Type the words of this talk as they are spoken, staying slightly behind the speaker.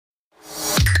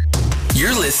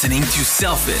You're listening to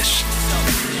Selfish.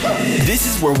 This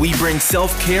is where we bring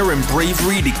self-care and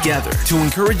bravery together to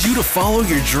encourage you to follow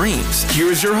your dreams. Here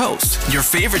is your host, your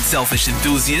favorite selfish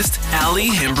enthusiast, Allie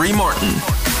Hembry Martin.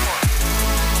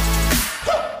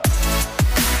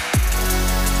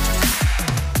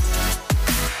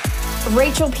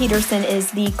 Rachel Peterson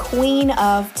is the queen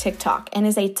of TikTok and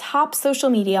is a top social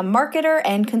media marketer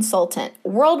and consultant,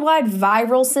 worldwide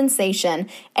viral sensation,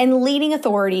 and leading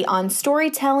authority on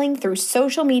storytelling through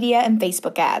social media and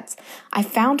Facebook ads. I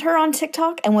found her on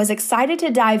TikTok and was excited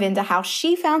to dive into how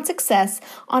she found success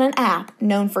on an app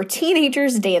known for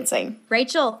teenagers dancing.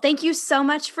 Rachel, thank you so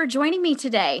much for joining me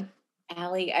today.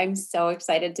 Allie, I'm so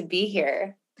excited to be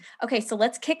here. Okay, so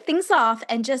let's kick things off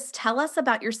and just tell us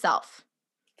about yourself.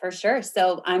 For sure.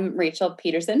 So I'm Rachel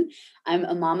Peterson. I'm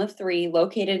a mom of 3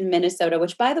 located in Minnesota,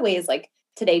 which by the way is like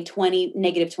today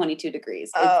negative 22 degrees.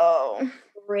 It's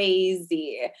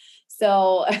crazy.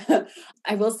 So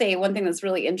I will say one thing that's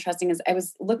really interesting is I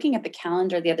was looking at the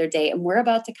calendar the other day and we're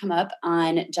about to come up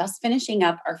on just finishing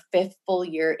up our 5th full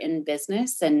year in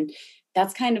business. And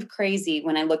that's kind of crazy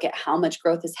when I look at how much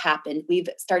growth has happened. We've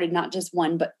started not just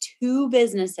 1, but 2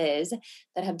 businesses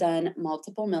that have done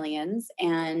multiple millions,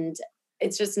 and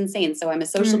it's just insane. So I'm a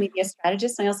social media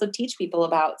strategist, and I also teach people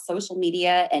about social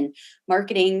media and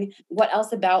marketing. What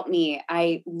else about me?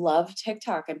 I love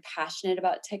TikTok. I'm passionate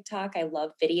about TikTok. I love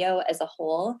video as a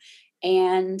whole.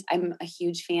 And I'm a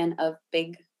huge fan of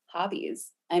big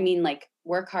hobbies. I mean, like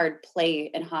work hard,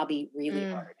 play, and hobby really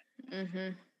hard. Mm-hmm.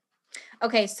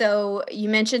 Okay, so you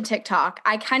mentioned TikTok.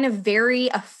 I kind of very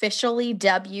officially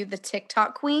dub you the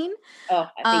TikTok queen. Oh,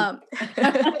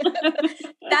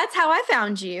 That's how I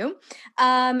found you.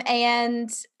 And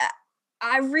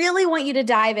I really want you to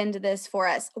dive into this for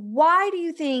us. Why do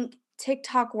you think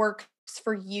TikTok works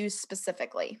for you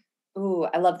specifically? Ooh,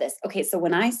 I love this. Okay, so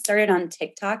when I started on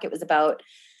TikTok, it was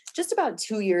just about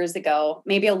 2 years ago,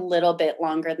 maybe a little bit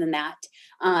longer than that.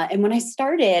 And when I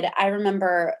started, I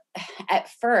remember at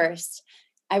first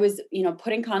I was,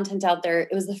 putting content out there.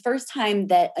 It was the first time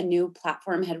that a new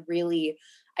platform had really,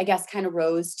 I guess, kind of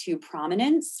rose to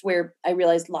prominence where I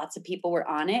realized lots of people were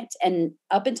on it. And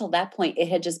up until that point, it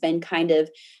had just been kind of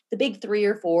the big 3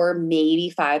 or 4, maybe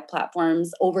 5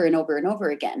 platforms over and over and over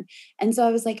again. And so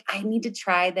I was like, I need to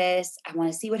try this. I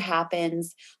want to see what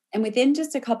happens. And within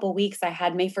just a couple weeks, I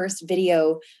had my first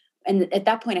video. And at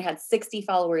that point, I had 60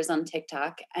 followers on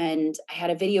TikTok, and I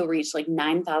had a video reach like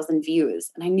 9,000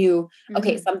 views. And I knew,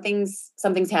 okay,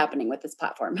 something's happening with this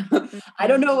platform. I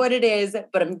don't know what it is,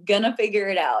 but I'm going to figure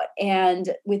it out. And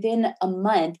within a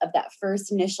month of that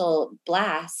first initial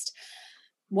blast,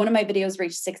 one of my videos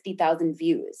reached 60,000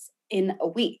 views in a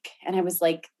week. And I was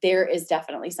like, there is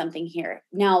definitely something here.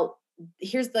 Now,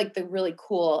 here's like the really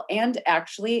cool, and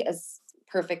actually as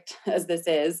perfect as this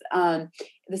is,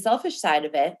 the selfish side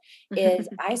of it is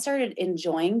I started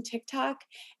enjoying TikTok,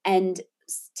 and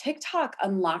TikTok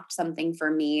unlocked something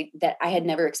for me that I had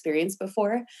never experienced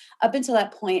before. Up until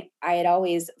that point, I had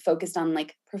always focused on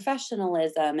like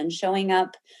professionalism and showing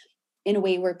up in a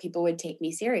way where people would take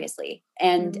me seriously.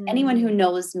 And anyone who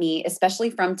knows me,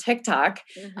 especially from TikTok,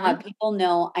 people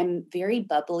know I'm very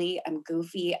bubbly. I'm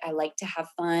goofy. I like to have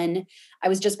fun. I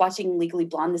was just watching Legally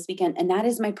Blonde this weekend, and that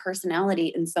is my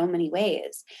personality in so many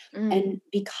ways. And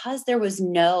because there was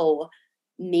no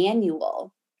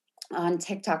manual on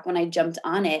TikTok when I jumped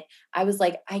on it, I was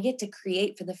like, I get to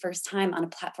create for the first time on a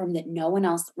platform that no one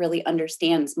else really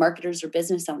understands, marketers or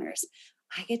business owners.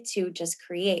 I get to just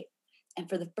create. And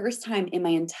for the first time in my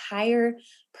entire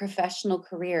professional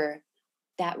career,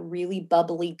 that really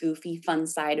bubbly, goofy, fun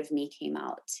side of me came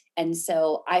out. And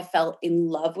so I fell in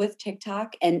love with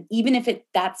TikTok. And even if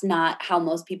that's not how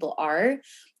most people are,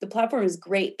 the platform is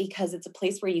great because it's a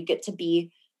place where you get to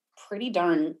be pretty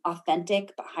darn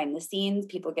authentic behind the scenes.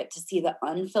 People get to see the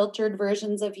unfiltered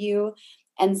versions of you.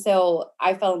 And so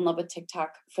I fell in love with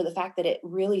TikTok for the fact that it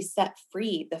really set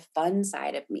free the fun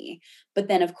side of me. But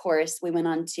then, of course, we went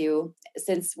on to,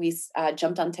 since we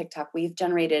jumped on TikTok, we're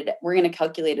going to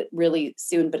calculate it really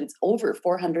soon, but it's over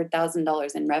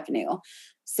 $400,000 in revenue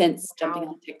since jumping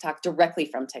on TikTok directly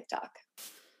from TikTok.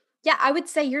 Yeah, I would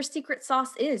say your secret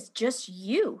sauce is just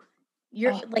you.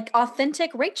 You're like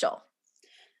authentic Rachel.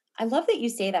 I love that you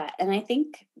say that. And I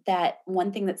think that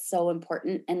one thing that's so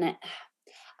important, and that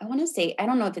I want to say, I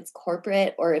don't know if it's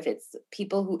corporate or if it's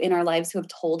people who in our lives who have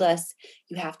told us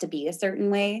you have to be a certain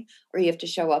way or you have to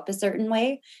show up a certain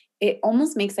way. It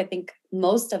almost makes, I think,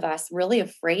 most of us really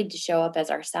afraid to show up as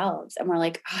ourselves. And we're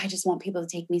like, I just want people to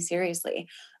take me seriously.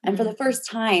 And for the first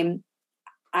time,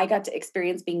 I got to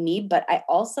experience being me, but I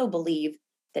also believe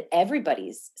that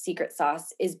everybody's secret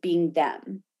sauce is being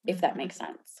them, if that makes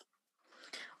sense.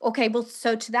 Okay, well,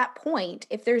 so to that point,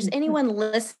 if there's anyone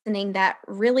listening that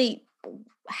really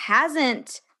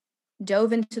hasn't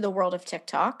dove into the world of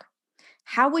TikTok,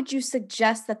 how would you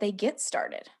suggest that they get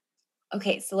started?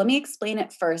 Okay, so let me explain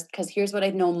it first because here's what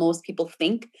I know most people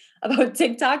think about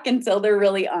TikTok until they're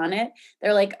really on it.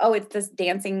 They're like, oh, it's this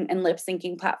dancing and lip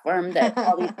syncing platform that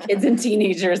all these kids and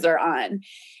teenagers are on.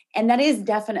 And that is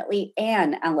definitely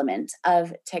an element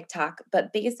of TikTok,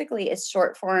 but basically it's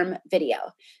short form video.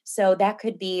 So that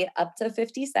could be up to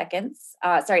 50 seconds,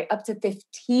 up to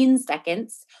 15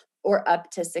 seconds or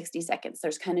up to 60 seconds.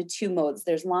 There's kind of two modes.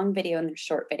 There's long video and there's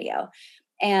short video.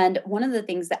 And one of the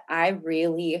things that I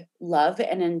really love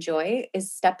and enjoy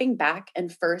is stepping back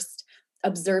and first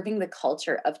observing the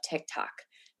culture of TikTok.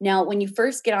 Now, when you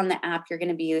first get on the app, you're going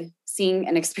to be seeing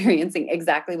and experiencing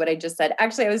exactly what I just said.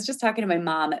 Actually, I was just talking to my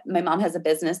mom. My mom has a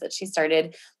business that she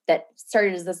started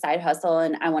as a side hustle,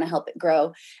 and I want to help it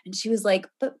grow. And she was like,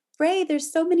 but Ray,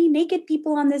 there's so many naked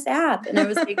people on this app. And I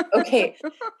was like, okay,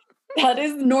 that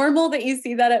is normal that you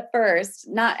see that at first,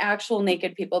 not actual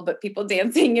naked people, but people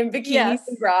dancing in bikinis Yes.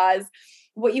 and bras.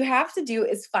 What you have to do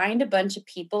is find a bunch of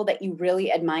people that you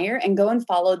really admire and go and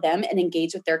follow them and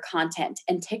engage with their content.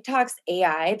 And TikTok's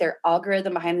AI, their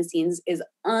algorithm behind the scenes, is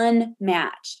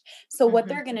unmatched. So what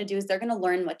they're going to do is they're going to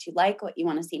learn what you like, what you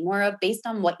want to see more of based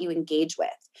on what you engage with.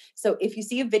 So if you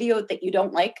see a video that you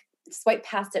don't like, swipe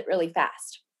past it really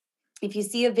fast. If you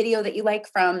see a video that you like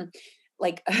from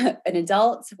like an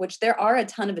adult, which there are a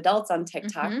ton of adults on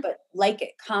TikTok, but like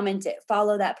it, comment it,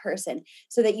 follow that person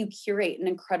so that you curate an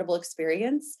incredible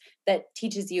experience that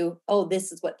teaches you, oh,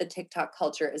 this is what the TikTok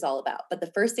culture is all about. But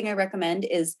the first thing I recommend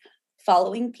is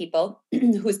following people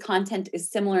whose content is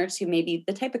similar to maybe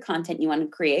the type of content you want to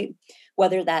create,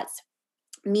 whether that's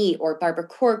me or Barbara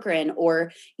Corcoran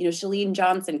or, Chalene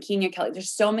Johnson, Kenya Kelly.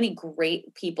 There's so many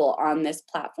great people on this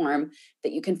platform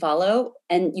that you can follow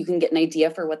and you can get an idea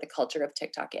for what the culture of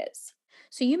TikTok is.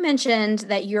 So you mentioned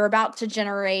that you're about to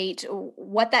generate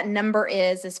what that number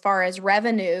is as far as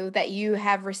revenue that you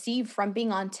have received from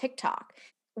being on TikTok.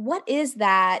 What is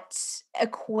that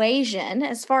equation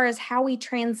as far as how we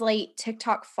translate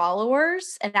TikTok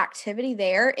followers and activity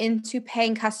there into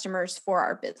paying customers for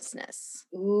our business?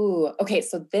 Ooh, okay.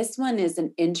 So this one is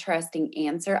an interesting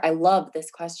answer. I love this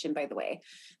question, by the way,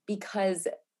 because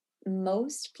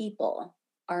most people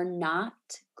are not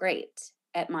great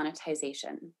at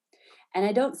monetization. And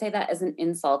I don't say that as an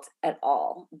insult at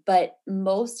all, but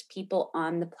most people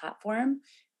on the platform,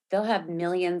 they'll have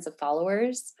millions of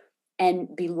followers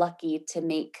and be lucky to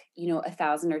make,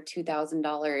 $1,000 or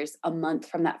 $2,000 a month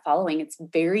from that following.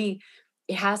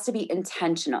 It has to be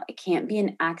intentional. It can't be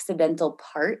an accidental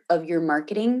part of your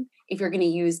marketing if you're going to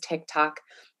use TikTok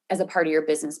as a part of your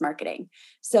business marketing.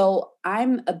 So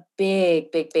I'm a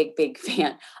big, big, big, big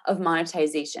fan of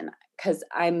monetization because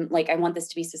I'm like, I want this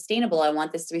to be sustainable. I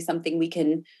want this to be something we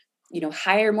can,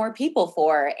 hire more people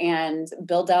for and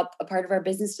build up a part of our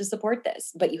business to support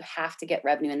this, but you have to get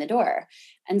revenue in the door.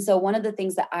 And so one of the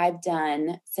things that I've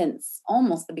done since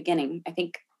almost the beginning, I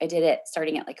think I did it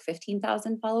starting at like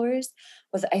 15,000 followers,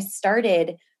 was I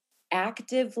started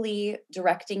actively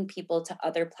directing people to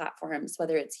other platforms,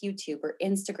 whether it's YouTube or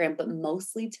Instagram, but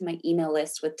mostly to my email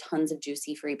list with tons of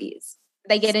juicy freebies.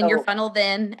 They get in your funnel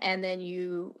then, and then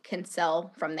you can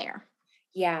sell from there.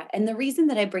 Yeah. And the reason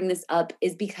that I bring this up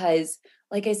is because,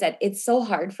 like I said, it's so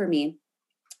hard for me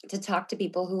to talk to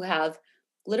people who have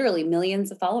literally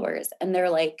millions of followers. And they're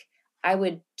like, I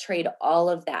would trade all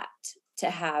of that to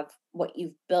have what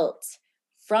you've built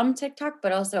from TikTok,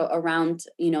 but also around,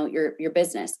 your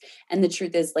business. And the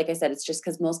truth is, like I said, it's just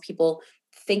because most people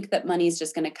think that money is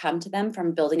just going to come to them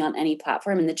from building on any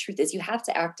platform. And the truth is you have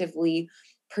to actively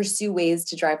pursue ways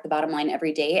to drive the bottom line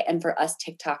every day. And for us,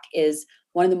 TikTok is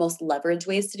one of the most leveraged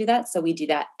ways to do that. So we do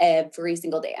that every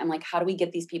single day. I'm like, how do we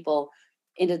get these people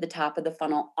into the top of the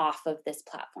funnel off of this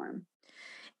platform?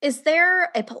 Is there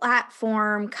a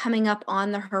platform coming up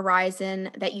on the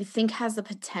horizon that you think has the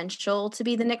potential to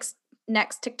be the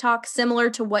next TikTok, similar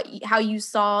to how you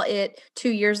saw it 2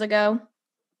 years ago?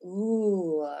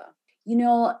 Ooh,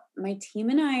 my team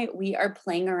and I, we are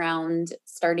playing around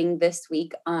starting this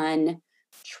week on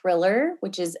Triller,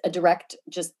 which is a direct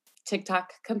just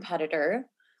TikTok competitor.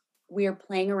 We are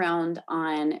playing around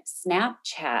on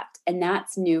Snapchat, and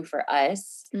that's new for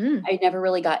us. I never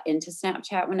really got into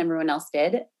Snapchat when everyone else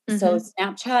did. So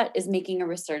Snapchat is making a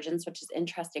resurgence, which is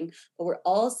interesting, but we're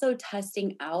also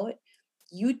testing out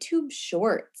YouTube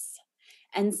Shorts.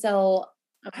 And so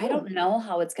I don't know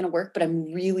how it's going to work, but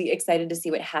I'm really excited to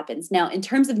see what happens. Now, in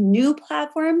terms of new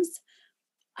platforms,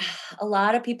 a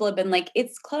lot of people have been like,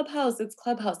 it's Clubhouse.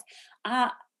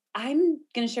 I'm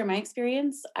going to share my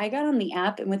experience. I got on the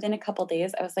app and within a couple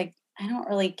days, I was like, I don't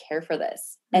really care for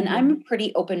this. And Mhm. I'm a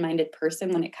pretty open-minded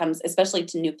person when it comes, especially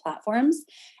to new platforms.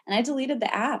 And I deleted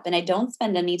the app and I don't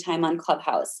spend any time on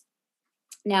Clubhouse.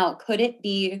 Now, could it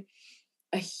be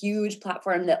a huge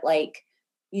platform that like,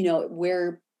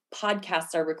 where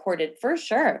podcasts are recorded? For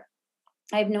sure.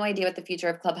 I have no idea what the future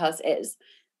of Clubhouse is.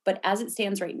 But as it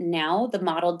stands right now, the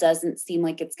model doesn't seem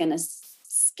like it's going to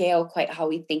scale quite how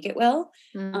we think it will.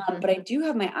 Mhm. But I do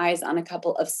have my eyes on a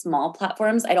couple of small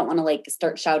platforms. I don't want to like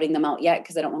start shouting them out yet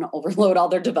because I don't want to overload all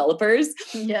their developers.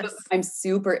 But Yes. I'm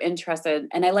super interested.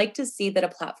 And I like to see that a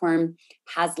platform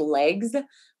has legs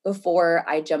before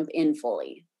I jump in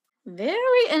fully.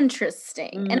 Very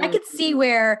interesting. And I Mm. could see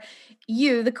where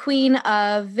you, the queen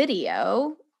of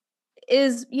video,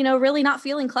 is, really not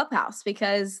feeling Clubhouse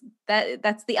because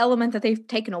that's the element that they've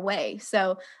taken away.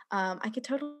 So I could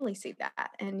totally see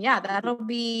that. And yeah, that'll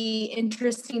be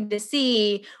interesting to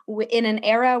see in an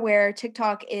era where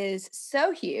TikTok is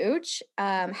so huge,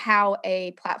 how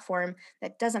a platform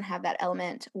that doesn't have that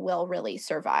element will really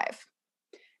survive.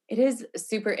 It is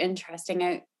super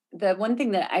interesting. The one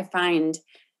thing that I find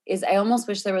is I almost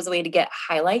wish there was a way to get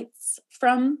highlights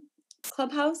from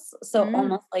Clubhouse. So Mm.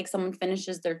 almost like someone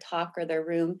finishes their talk or their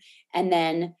room and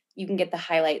then you can get the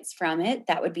highlights from it.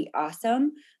 That would be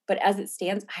awesome. But as it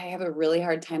stands, I have a really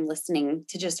hard time listening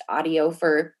to just audio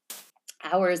for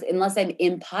hours unless I'm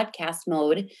in podcast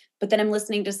mode, but then I'm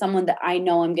listening to someone that I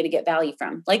know I'm going to get value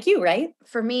from, like you, right?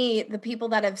 For me, the people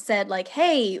that have said like,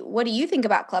 "Hey, what do you think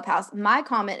about Clubhouse?" My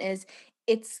comment is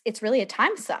it's really a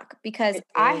time suck because It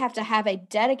I is. have to have a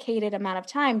dedicated amount of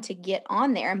time to get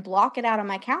on there and block it out on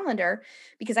my calendar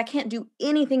because I can't do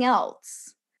anything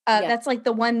else. Yeah. That's like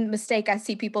the one mistake I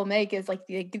see people make is like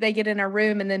they get in a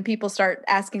room and then people start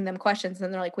asking them questions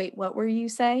and they're like, "Wait, what were you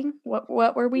saying? What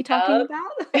were we talking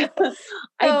Yep. about?"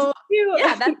 I do So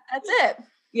yeah, that's it.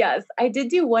 Yes, I did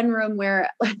do one room where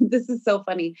this is so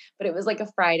funny, but it was like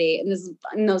a Friday, and this is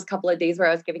in those couple of days where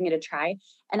I was giving it a try,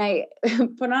 and I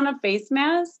put on a face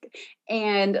mask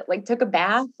and like took a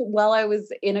bath while I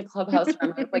was in a Clubhouse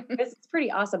room. I was like, this is pretty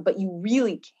awesome, but you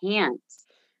really can't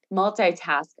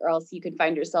multitask, or else you can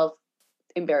find yourself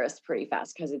embarrassed pretty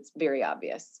fast because it's very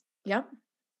obvious. Yep.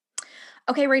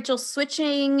 Okay, Rachel,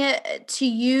 switching to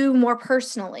you more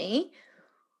personally,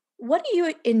 what do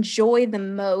you enjoy the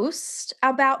most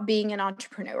about being an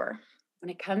entrepreneur? When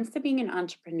it comes to being an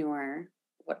entrepreneur,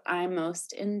 what I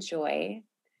most enjoy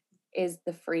is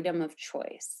the freedom of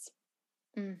choice.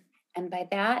 Mm. And by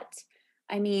that,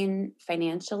 I mean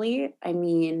financially, I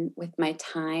mean with my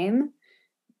time,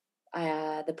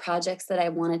 the projects that I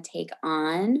want to take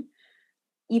on,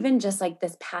 even just like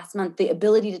this past month, the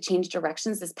ability to change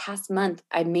directions. This past month,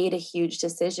 I made a huge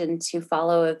decision to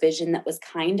follow a vision that was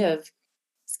kind of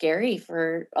scary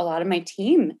for a lot of my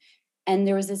team. And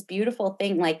there was this beautiful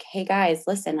thing like, hey guys,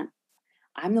 listen,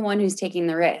 I'm the one who's taking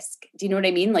the risk. Do you know what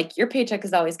I mean? Like your paycheck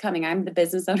is always coming. I'm the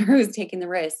business owner who's taking the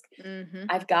risk. Mhm.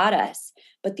 I've got us.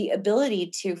 But the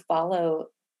ability to follow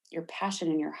your passion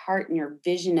and your heart and your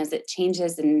vision as it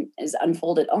changes and is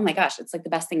unfolded. Oh my gosh, it's like the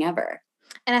best thing ever.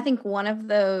 And I think one of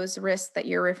those risks that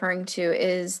you're referring to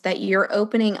is that you're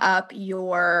opening up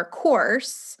your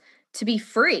course to be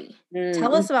free.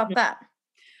 Tell Mm. us about that.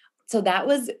 So that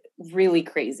was really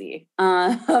crazy.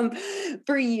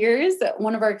 For years,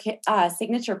 one of our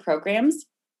signature programs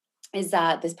is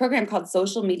this program called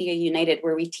Social Media United,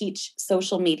 where we teach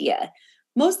social media,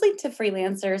 mostly to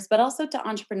freelancers, but also to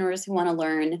entrepreneurs who want to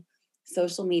learn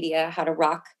social media, how to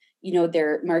rock,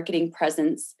 their marketing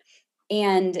presence.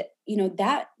 And,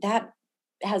 that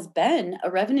has been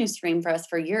a revenue stream for us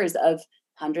for years of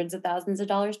hundreds of thousands of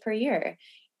dollars per year.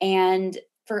 And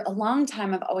for a long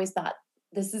time, I've always thought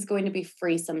this is going to be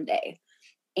free someday.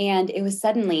 And it was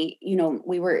suddenly,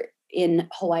 we were in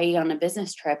Hawaii on a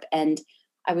business trip and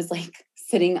I was like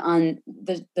sitting on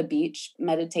the beach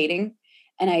meditating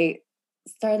and I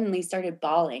suddenly started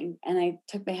bawling and I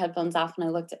took my headphones off and I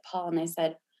looked at Paul and I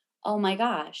said, "Oh my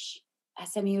gosh,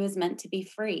 SMU is meant to be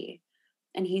free."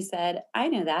 And he said, "I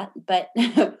know that, but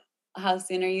how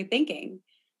soon are you thinking?"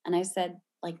 And I said,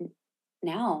 like,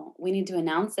 now we need to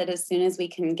announce it as soon as we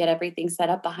can get everything set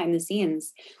up behind the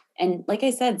scenes. And like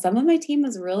I said, some of my team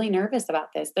was really nervous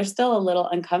about this. They're still a little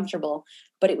uncomfortable,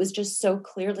 but it was just so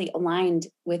clearly aligned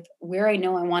with where I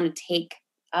know I want to take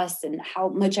us and how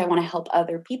much I want to help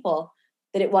other people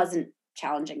that it wasn't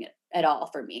challenging it at all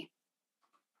for me.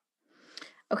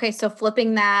 Okay, so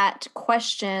flipping that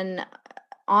question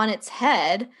on its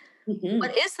head, Mhm.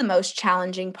 what is the most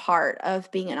challenging part of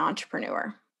being an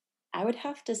entrepreneur? I would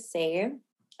have to say,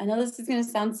 I know this is going to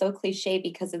sound so cliche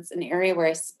because it's an area where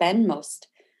I spend most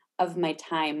of my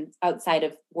time outside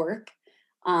of work.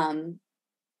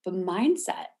 But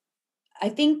mindset, I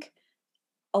think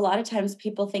a lot of times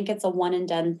people think it's a one and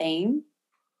done thing.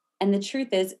 And the truth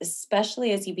is,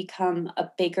 especially as you become a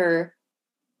bigger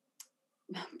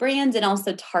brand and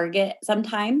also target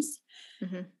sometimes,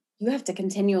 you have to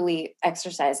continually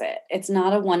exercise it. It's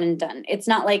not a one and done. It's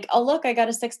not like, oh, look, I got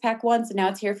a 6-pack once and now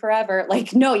it's here forever.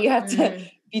 Like, no, you have to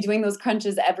be doing those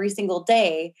crunches every single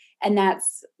day. And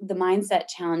that's the mindset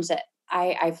challenge that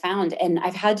I found. And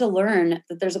I've had to learn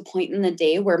that there's a point in the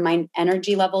day where my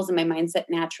energy levels and my mindset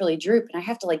naturally droop. And I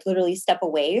have to like literally step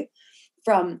away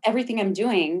from everything I'm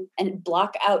doing and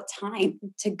block out time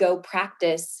to go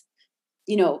practice,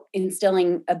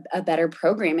 instilling a better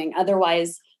programming.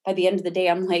 Otherwise, by the end of the day,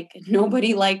 I'm like,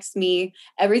 nobody likes me.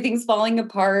 Everything's falling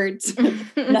apart.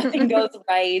 Nothing goes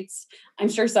right. I'm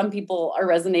sure some people are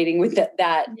resonating with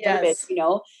that Yes.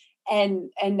 verbiage,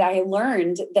 and I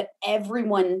learned that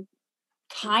everyone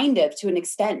kind of, to an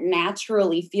extent,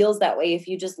 naturally feels that way if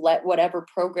you just let whatever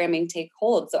programming take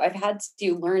hold. So I've had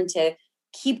to learn to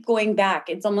keep going back.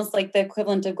 It's almost like the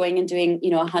equivalent of going and doing,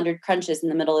 100 crunches in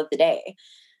the middle of the day.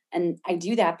 And I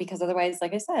do that because otherwise,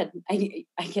 like I said, I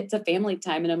get to family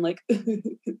time and I'm like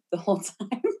the whole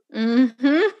time.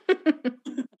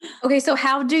 Okay, so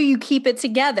how do you keep it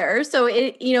together? So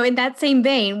in that same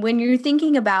vein, when you're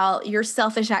thinking about your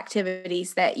selfish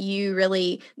activities that you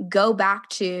really go back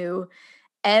to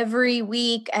every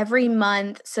week, every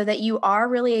month, so that you are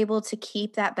really able to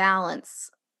keep that balance,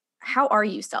 how are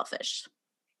you selfish?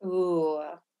 Ooh,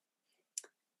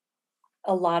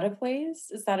 a lot of ways.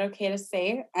 Is that okay to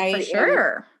say? For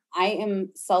sure. I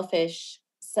am selfish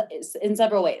in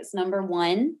several ways. Number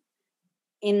one,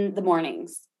 in the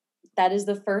mornings. That is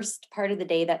the first part of the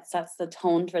day that sets the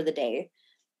tone for the day.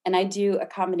 And I do a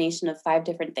combination of 5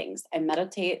 different things. I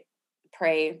meditate,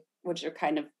 pray, which are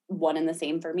kind of one and the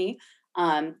same for me,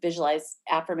 visualize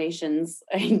affirmations,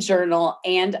 I journal,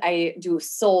 and I do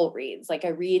soul reads. Like I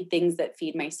read things that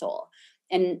feed my soul.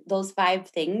 And those 5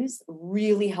 things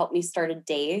really help me start a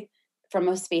day from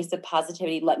a space of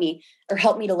positivity.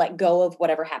 Help me to let go of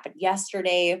whatever happened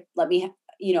yesterday. Let me,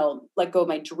 let go of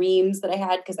my dreams that I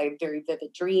had, because I have very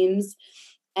vivid dreams.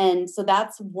 And so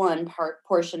that's one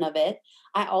portion of it.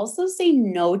 I also say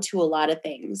no to a lot of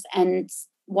things. And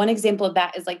one example of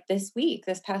that is like this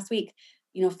past week,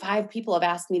 5 people have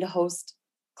asked me to host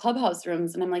Clubhouse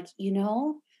rooms. And I'm like,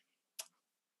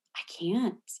 I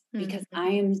can't, because I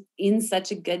am in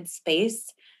such a good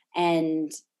space,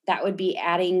 and that would be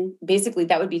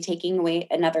taking away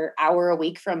another hour a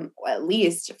week from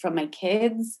my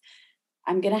kids.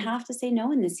 I'm going to have to say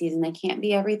no in this season. I can't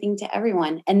be everything to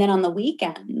everyone. And then on the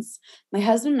weekends, my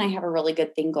husband and I have a really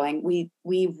good thing going. We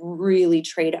really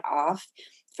trade off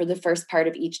for the first part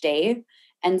of each day.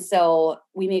 And so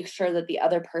we make sure that the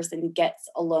other person gets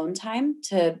alone time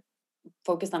to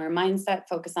focus on our mindset,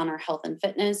 focus on our health and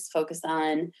fitness, focus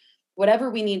on whatever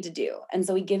we need to do. And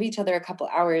so we give each other a couple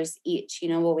hours each.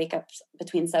 We'll wake up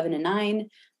between 7 and 9.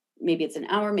 Maybe it's an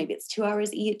hour, maybe it's 2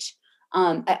 hours each.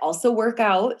 I also work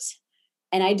out,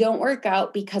 and I don't work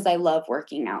out because I love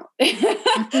working out.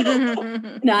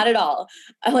 Not at all.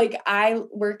 I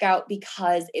work out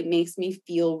because it makes me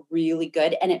feel really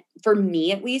good. And for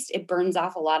me, at least, it burns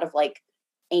off a lot of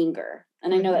anger.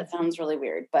 And I know that sounds really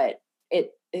weird, but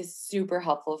it is super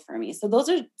helpful for me. So those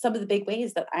are some of the big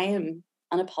ways that I am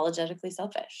unapologetically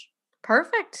selfish.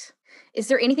 Perfect. Is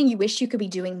there anything you wish you could be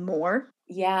doing more?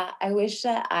 Yeah, I wish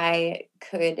that I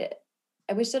could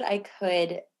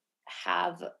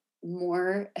have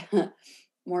more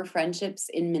friendships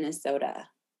in Minnesota.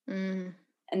 And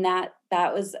that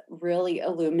was really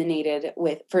illuminated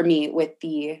for me with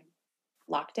the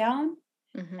lockdown.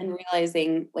 And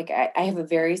realizing I have a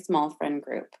very small friend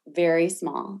group, very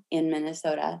small, in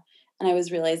Minnesota. And I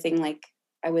was realizing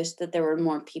I wish that there were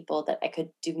more people that I could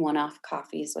do one-off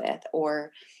coffees with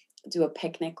or do a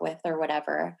picnic with or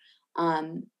whatever.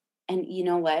 And you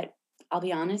know what? I'll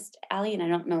be honest, Allie, and I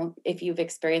don't know if you've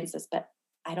experienced this, but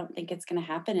I don't think it's going to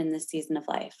happen in this season of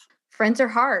life. Friends are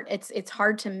hard. It's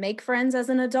hard to make friends as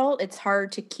an adult. It's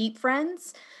hard to keep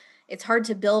friends. It's hard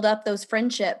to build up those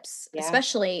friendships,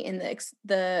 especially in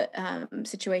the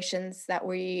situations that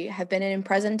we have been in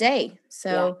present day.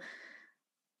 So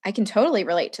I can totally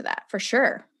relate to that for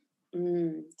sure.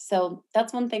 So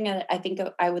that's one thing that I think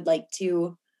I would like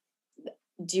to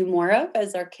do more of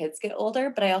as our kids get older.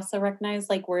 But I also recognize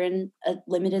we're in a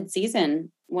limited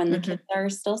season when the kids are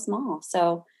still small.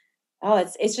 So,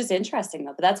 it's just interesting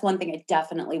though. But that's one thing I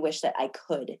definitely wish that I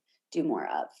could do more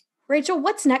of. Rachel,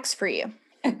 what's next for you?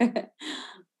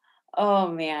 Oh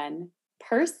man.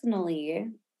 Personally,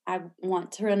 I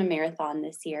want to run a marathon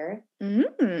this year.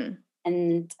 Mm.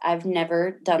 And I've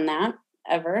never done that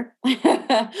ever.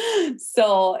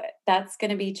 So that's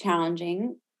going to be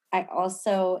challenging. I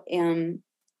also am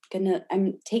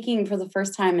I'm taking for the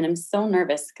first time, and I'm so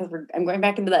nervous because I'm going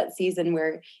back into that season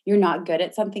where you're not good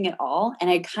at something at all. And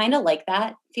I kind of like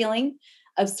that feeling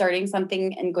of starting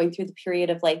something and going through the period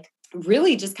of like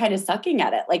really just kind of sucking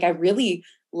at it. Like I really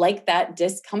like that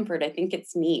discomfort. I think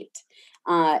it's neat.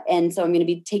 And so I'm going to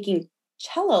be taking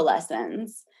cello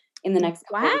lessons in the next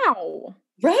couple weeks. Wow.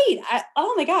 Right.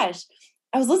 Oh my gosh.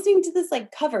 I was listening to this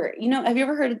like cover, have you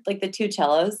ever heard like the Two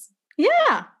Cellos?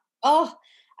 Yeah. Oh,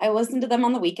 I listened to them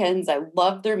on the weekends. I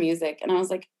loved their music. And I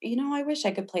was like, I wish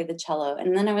I could play the cello.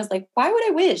 And then I was like, why would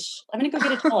I wish? I'm going to go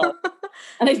get a cello.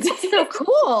 And I did. That's so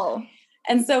cool.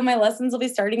 And so my lessons will be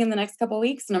starting in the next couple of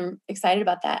weeks. And I'm excited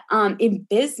about that. In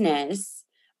business,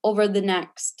 over the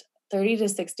next 30 to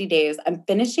 60 days, I'm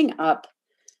finishing up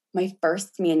my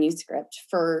first manuscript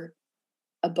for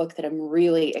a book that I'm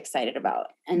really excited about.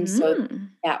 And so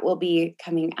that will be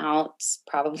coming out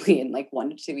probably in like 1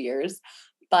 to 2 years.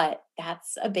 But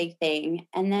that's a big thing.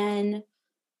 And then,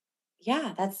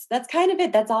 yeah, that's kind of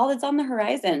it. That's all that's on the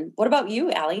horizon. What about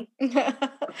you, Allie?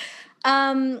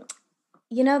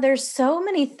 There's so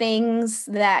many things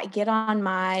that get on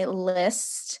my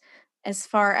list as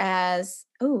far as,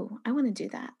 I want to do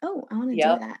that. I want to do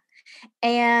that.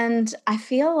 And I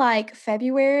feel like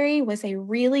February was a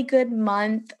really good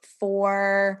month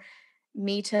for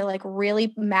me to like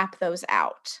really map those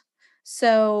out.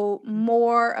 So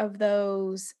more of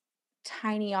those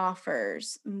tiny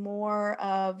offers, more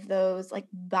of those like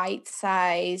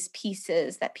bite-sized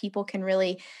pieces that people can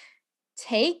really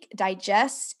take,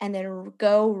 digest, and then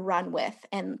go run with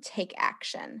and take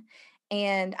action.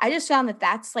 And I just found that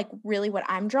that's like really what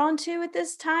I'm drawn to at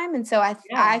this time. And so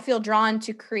I feel drawn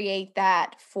to create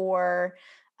that for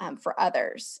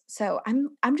others. So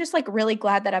I'm just like really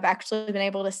glad that I've actually been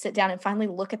able to sit down and finally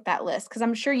look at that list, because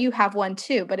I'm sure you have one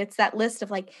too, but it's that list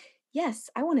of like, yes,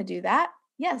 I want to do that.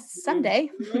 Yes,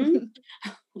 someday.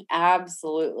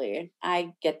 Absolutely.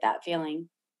 I get that feeling.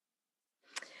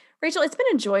 Rachel, it's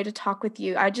been a joy to talk with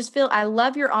you. I just feel I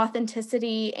love your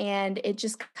authenticity, and it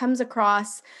just comes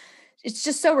across. It's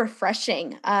just so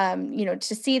refreshing, to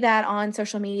see that on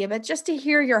social media, but just to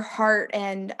hear your heart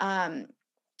and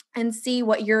see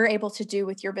what you're able to do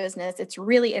with your business. It's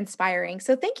really inspiring.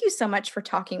 So thank you so much for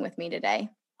talking with me today.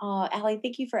 Oh, Allie,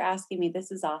 thank you for asking me.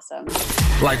 This is awesome.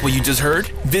 Like what you just heard?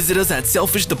 Visit us at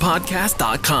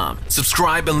selfishthepodcast.com.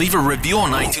 Subscribe and leave a review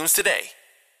on iTunes today.